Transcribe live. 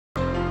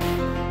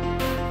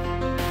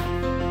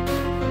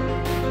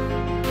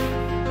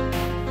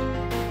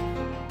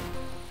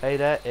Hey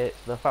there, it's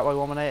the Fatboy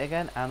 118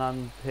 again, and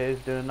I'm here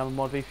doing another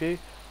mod review.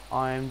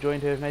 I'm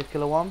joined here with Nate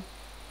Killer 1,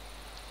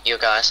 You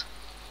guys.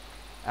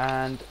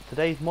 and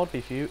today's mod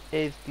review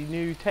is the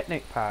new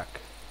Technic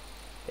pack.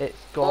 It's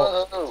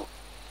got Whoa!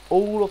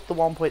 all of the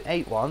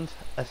 1.8 ones,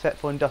 except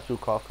for Industrial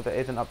Craft, because it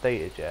isn't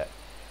updated yet.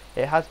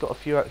 It has got a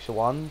few extra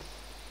ones.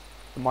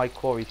 My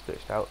quarry's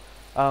glitched out.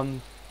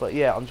 But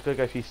yeah, I'm just going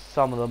to go through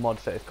some of the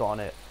mods that it's got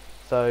on it.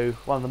 So,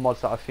 one of the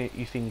mods that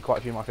you've seen quite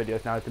a few of my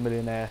videos now is the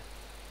Millionaire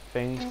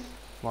things,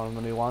 one of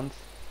the new ones.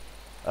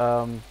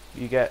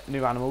 You get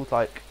new animals,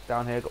 like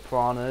down here got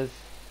piranhas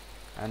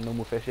and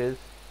normal fishes,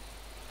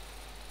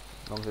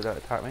 as long as they don't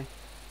attack me.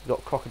 You've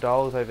got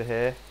crocodiles over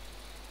here,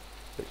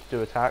 which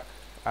do attack,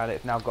 and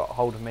it's now got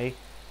hold of me.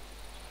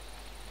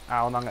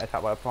 Ow, and I'm getting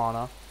attacked by a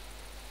piranha.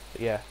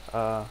 But yeah,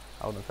 hold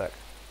on a sec.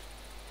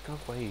 Go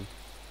away.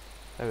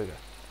 There we go.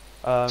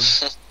 I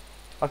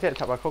get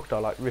attacked by a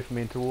crocodile, like ripping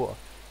me into water.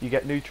 You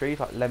get new trees,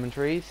 like lemon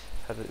trees,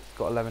 as it's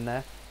got a lemon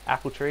there.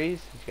 Apple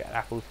trees, you get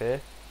apples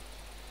here.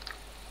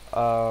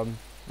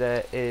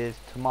 There is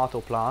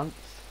tomato plants.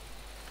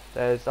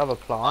 There's other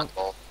plants.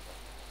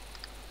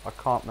 I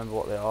can't remember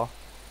what they are.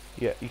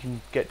 Yeah, you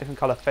can get different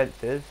colour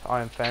fences.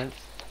 Iron fence.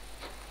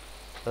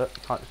 Look,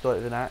 you can't destroy it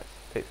with an axe.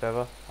 Takes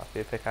forever. Has to be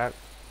a pickaxe.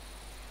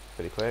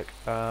 Pretty quick.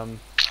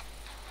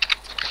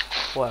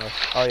 What else?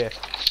 Oh yeah,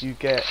 you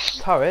get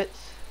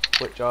turrets,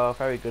 which are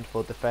very good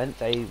for defence.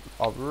 They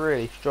are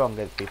really strong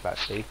against people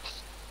actually.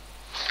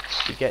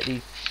 You get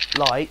these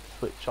lights,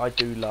 which I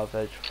do love.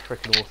 They're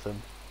freaking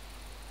awesome.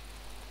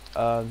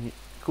 Of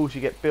course,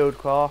 you get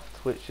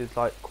buildcraft, which is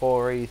like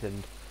quarries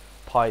and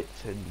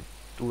pipes and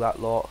all that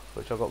lot,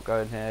 which I've got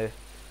going here.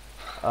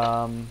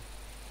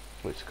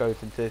 Which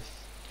goes into this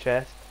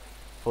chest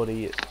for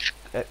the.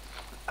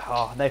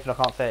 Oh, Nathan, I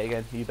can't say it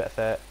again. You better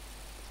say it.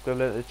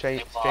 Equivalent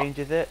exchange,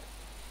 is it?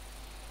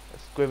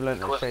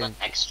 Equivalent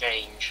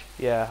exchange.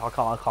 Yeah, I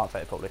can't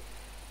say it properly.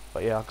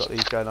 But yeah, I've got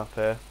these going up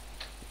here.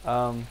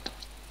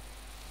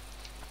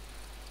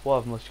 What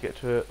other must you get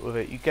to it with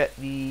it? You get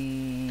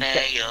the.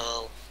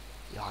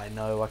 Yeah, I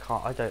know. I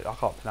can't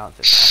pronounce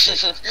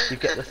it. Now. You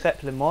get the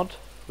Zeppelin mod,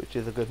 which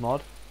is a good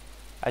mod,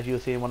 as you'll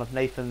see in one of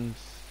Nathan's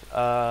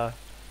mod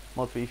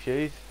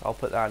reviews. I'll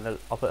put a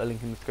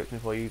link in the description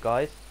for you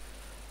guys.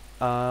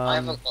 I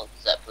haven't got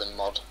Zeppelin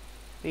mod.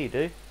 Yeah, you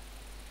do.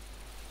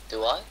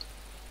 Do I?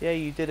 Yeah,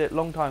 you did it a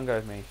long time ago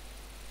with me.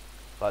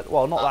 Like,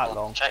 well, not that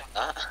long. Check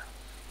that.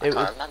 I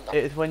can't remember.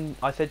 It was when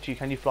I said to you,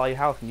 "Can you fly your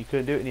house?" and you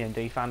couldn't do it in the end.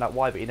 And you found out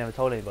why, but you never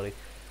told anybody.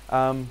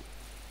 Carry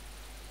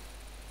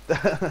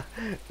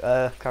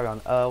on.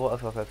 What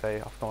else was I going to say?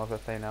 I forgot what I was going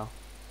to say now.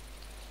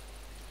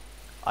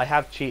 I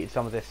have cheated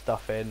some of this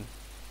stuff in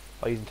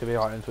by using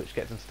 2B items, which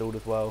gets installed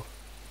as well.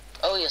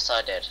 Oh yes,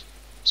 I did.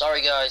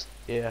 Sorry, guys.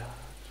 Yeah.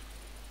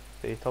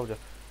 See, I told you.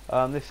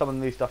 This is some of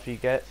the new stuff you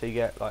get. So you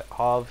get like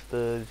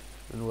harvesters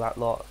and all that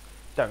lot.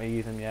 Don't really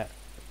use them yet.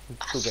 I'm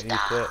still getting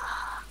used to it.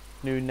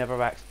 New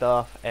netherrack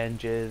stuff,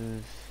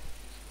 engines,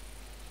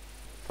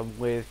 some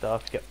weird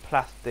stuff. You get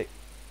plastic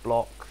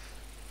blocks.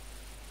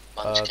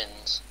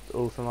 Munchkins.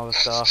 All some other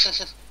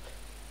stuff.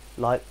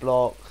 Light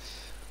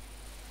blocks.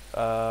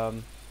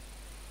 The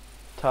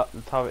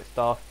turret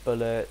stuff,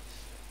 bullets.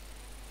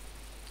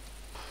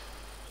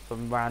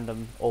 Some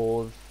random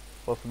ores,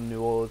 or some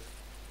new ores.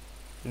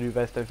 New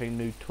redstone thing,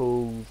 new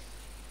tools,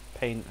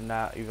 paint and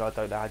that. Even I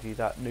don't know how to use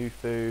that. New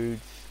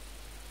foods.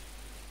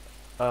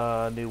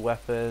 New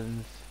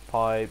weapons,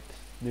 pipes,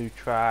 new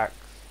tracks.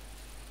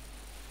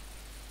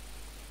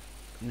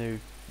 New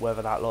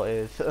whatever that lot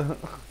is.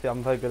 See,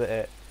 I'm very good at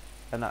it.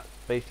 And that's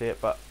basically it.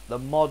 But the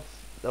mods,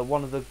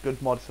 one of the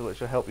good mods which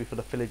will help you for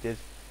the villages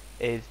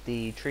is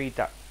the tree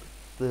I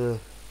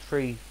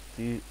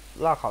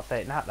can't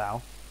say it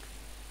now.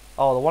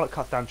 Oh, the one that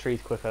cuts down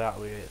trees quicker,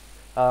 that'll be it.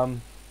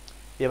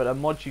 Yeah, but the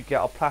mods you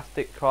get are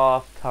plastic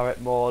craft,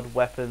 turret mod,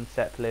 weapons,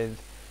 zeppelins,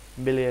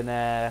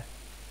 millionaire,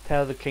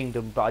 Tales of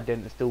Kingdom, but I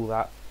didn't install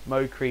that.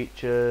 Mo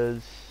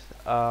creatures,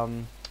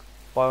 biome,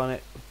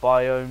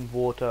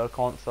 water,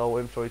 console,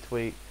 inventory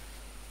tweak,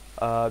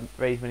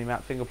 raise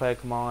minimap, single player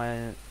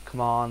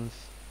commands,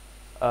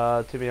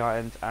 2B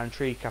items, and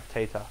tree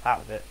capitator. That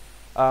was it.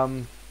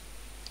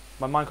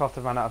 My Minecraft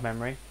has run out of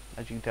memory,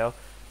 as you can tell.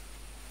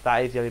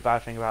 That is the only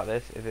bad thing about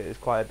this, is it is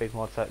quite a big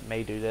mod, so it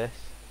may do this.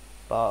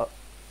 But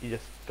you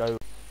just go.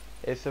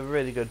 It's a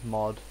really good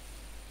mod.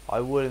 I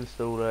would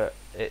install it.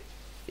 It's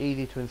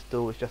easy to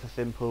install. It's just a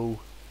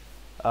simple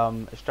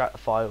extract the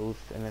files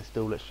and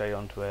install it straight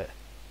onto it.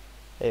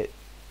 It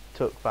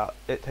takes about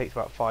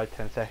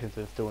 5-10 seconds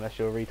to install unless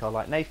you're a retard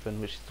like Nathan,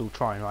 which is still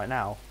trying right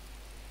now.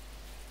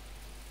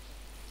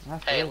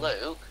 Hey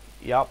Luke.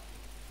 Yup.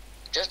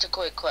 Just a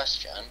quick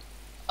question.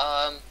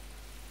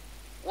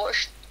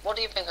 What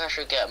do you think I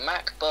should get?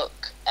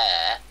 MacBook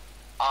Air,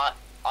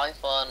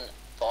 iPhone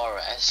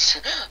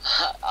 4S,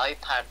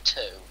 iPad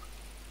 2.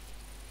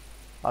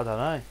 I don't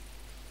know.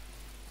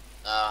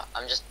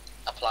 I'm just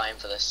applying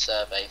for this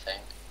survey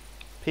thing.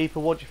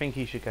 People, what do you think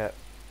you should get?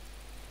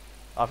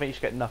 I think you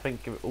should get nothing.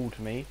 Give it all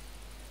to me.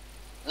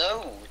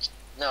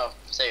 No,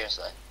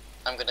 seriously.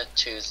 I'm gonna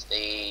choose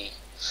the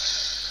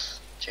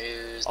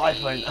Choose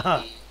iPhone.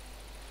 the...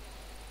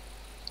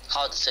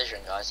 Hard decision,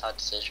 guys, hard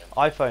decision.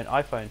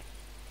 iPhone.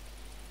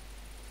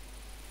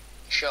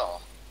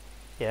 Sure.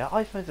 Yeah,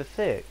 iPhones are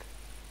sick.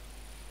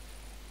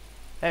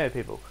 Anyway,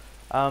 people.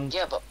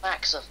 Yeah, but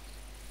Macs are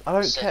I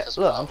don't sick care. as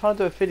Look, well. I'm trying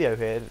to do a video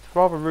here. It's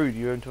rather rude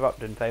you're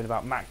interrupting saying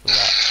about Macs and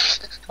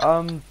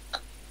that.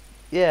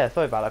 Yeah,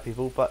 sorry about that,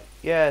 people. But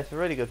yeah, it's a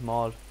really good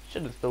mod.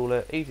 Should install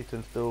it. Easy to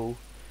install.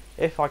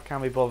 If I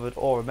can be bothered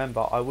or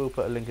remember, I will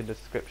put a link in the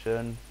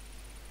description.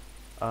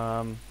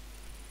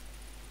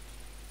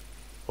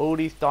 All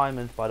these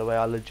diamonds, by the way,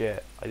 are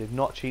legit. I did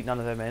not cheat none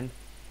of them in.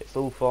 It's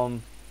all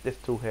from this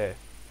tool here.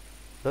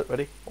 Look,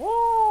 ready?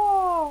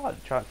 Whoa! I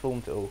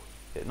transformed it all.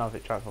 None of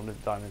it transformed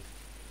into diamonds.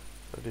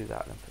 So I'll do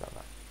that and then put that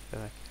back.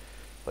 Anyway.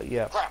 But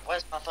yeah, Crap,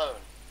 where's my phone?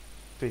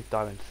 3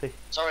 diamonds. See?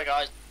 Sorry,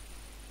 guys.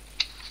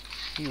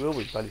 You will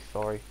be bloody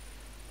sorry.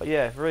 But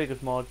yeah, really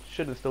good mod.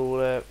 Should install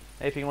it.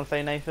 Anything you want to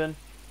say, Nathan?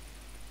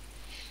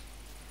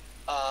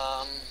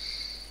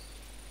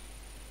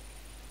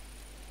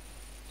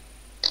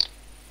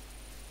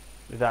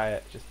 Is that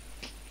it? Just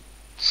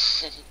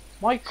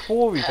my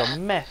quarries are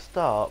messed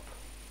up.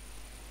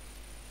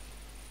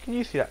 Can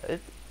you see that?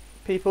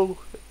 People,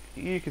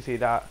 you can see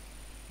that.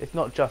 It's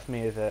not just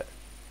me, is it?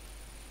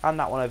 And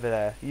that one over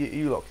there.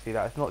 You lot can see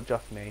that. It's not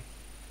just me.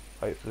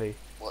 Hopefully.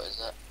 What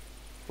is it?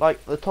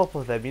 Like the top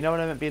of them, you know when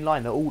they're meant to be in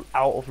line, they're all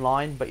out of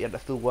line, but yet they're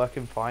still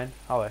working fine.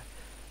 But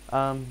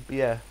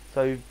yeah.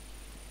 So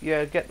yeah,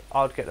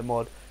 I'd get the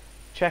mod.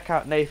 Check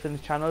out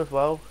Nathan's channel as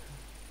well.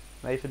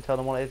 Nathan, tell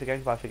them what it is again,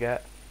 if I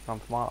forget. I'm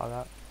smart like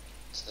that.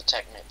 It's the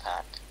technic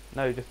pack.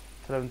 No, just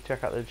tell them to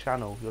check out the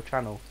channel. Your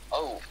channel.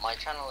 Oh, my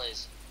channel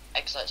is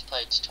X Let's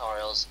Play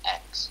Tutorials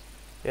X.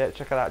 Yeah,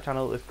 check out that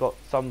channel. It's got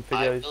some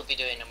videos. I will be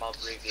doing a mod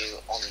review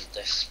on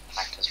this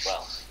pack as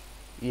well.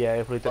 Yeah,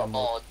 you'll probably do But it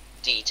more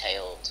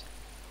detailed.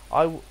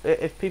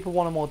 if people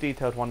want a more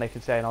detailed one, they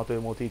can say, and I'll do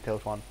a more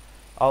detailed one.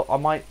 I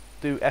might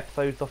do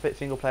episodes of it,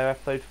 single player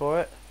episodes for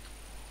it,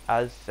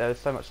 as there's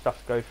so much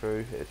stuff to go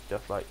through. It's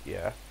just like,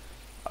 yeah,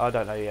 I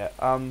don't know yet.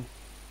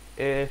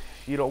 If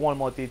you don't want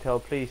more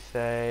detailed, please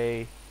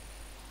say,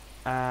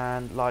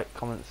 and like,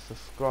 comment,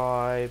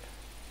 subscribe.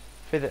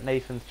 Visit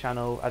Nathan's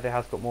channel, as it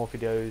has got more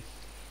videos.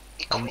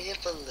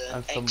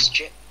 Equivalent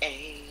exchange.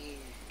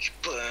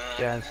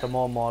 Yeah, and some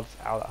more mods.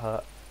 Ow, that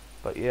hurt.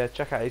 But yeah,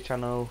 check out his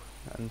channel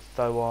and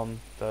so on.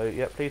 So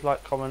yeah, please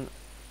like, comment,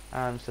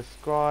 and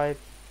subscribe.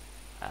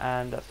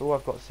 And that's all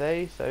I've got to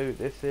say. So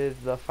this is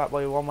the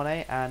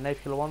Fatboy118 and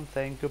Nathan1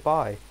 saying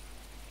goodbye.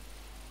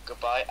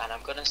 Goodbye, and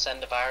I'm gonna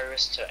send a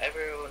virus to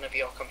every one of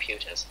your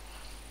computers.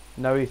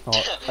 No, he's not.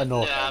 No,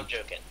 Annoying. I'm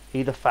joking.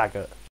 He's a faggot.